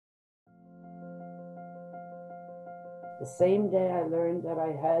The same day I learned that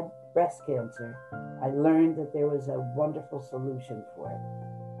I had breast cancer, I learned that there was a wonderful solution for it.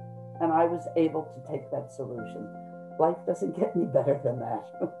 And I was able to take that solution. Life doesn't get any better than that.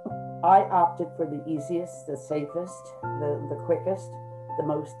 I opted for the easiest, the safest, the quickest, the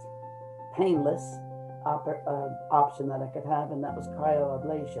most painless option that I could have, and that was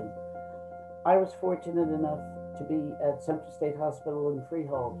cryoablation. I was fortunate enough to be at Central State Hospital in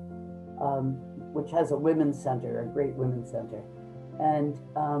Freehold, which has a women's center, a great women's center. And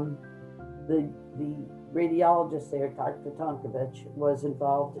the radiologist there, Dr. Tonkovich, was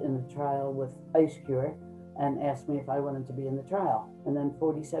involved in the trial with IceCure and asked me if I wanted to be in the trial. And then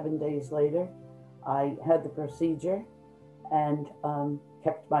 47 days later, I had the procedure and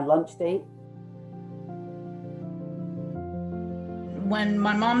kept my lunch date. When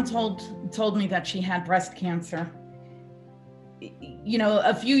my mom told me that she had breast cancer, you know,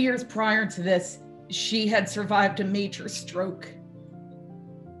 a few years prior to this, she had survived a major stroke.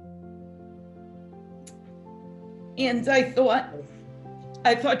 And I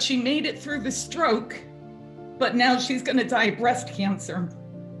thought she made it through the stroke, but now she's going to die of breast cancer.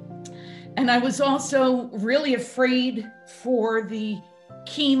 And I was also really afraid for the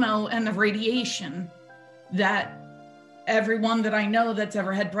chemo and the radiation that everyone that I know that's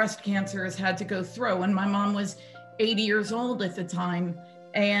ever had breast cancer has had to go through. And my mom was 80 years old at the time.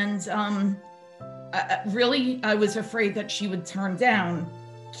 And I was afraid that she would turn down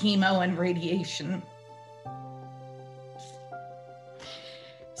chemo and radiation.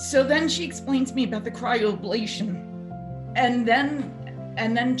 So then she explained to me about the cryoablation. And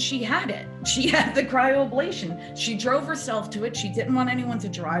then she had it. She had the cryoablation. She drove herself to it. She didn't want anyone to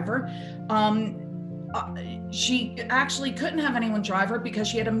drive her. She actually couldn't have anyone drive her because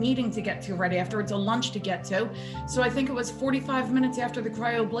she had a meeting to get to right afterwards, a lunch to get to. So I think it was 45 minutes after the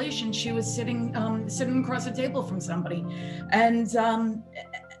cryoablation, she was sitting across the table from somebody, and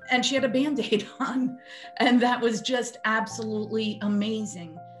she had a Band-Aid on, and that was just absolutely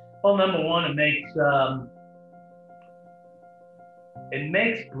amazing. Well, number one, it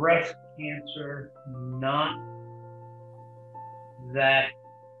makes breast cancer not that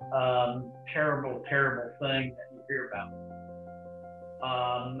terrible thing that you hear about.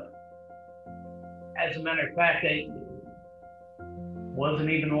 As a matter of fact, it wasn't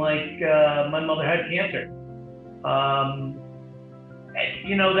even like my mother had cancer. And,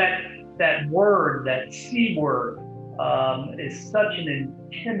 you know, that word, that C word, is such an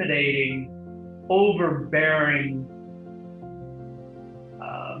intimidating, overbearing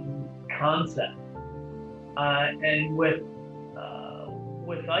concept. And with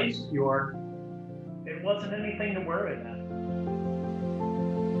IceCure, it wasn't anything to worry about.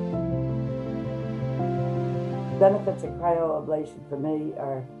 Benefits of cryoablation for me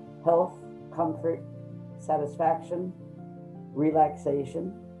are health, comfort, satisfaction,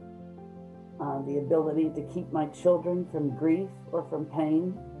 relaxation, the ability to keep my children from grief or from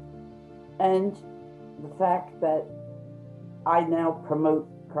pain, and the fact that I now promote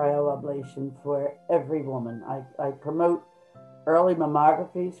cryoablation for every woman. I promote early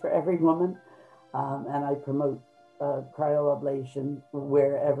mammographies for every woman, and I promote cryoablation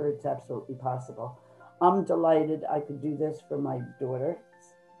wherever it's absolutely possible. I'm delighted I could do this for my daughter,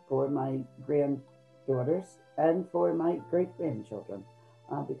 for my granddaughters, and for my great-grandchildren,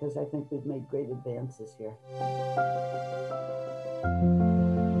 because I think we've made great advances here.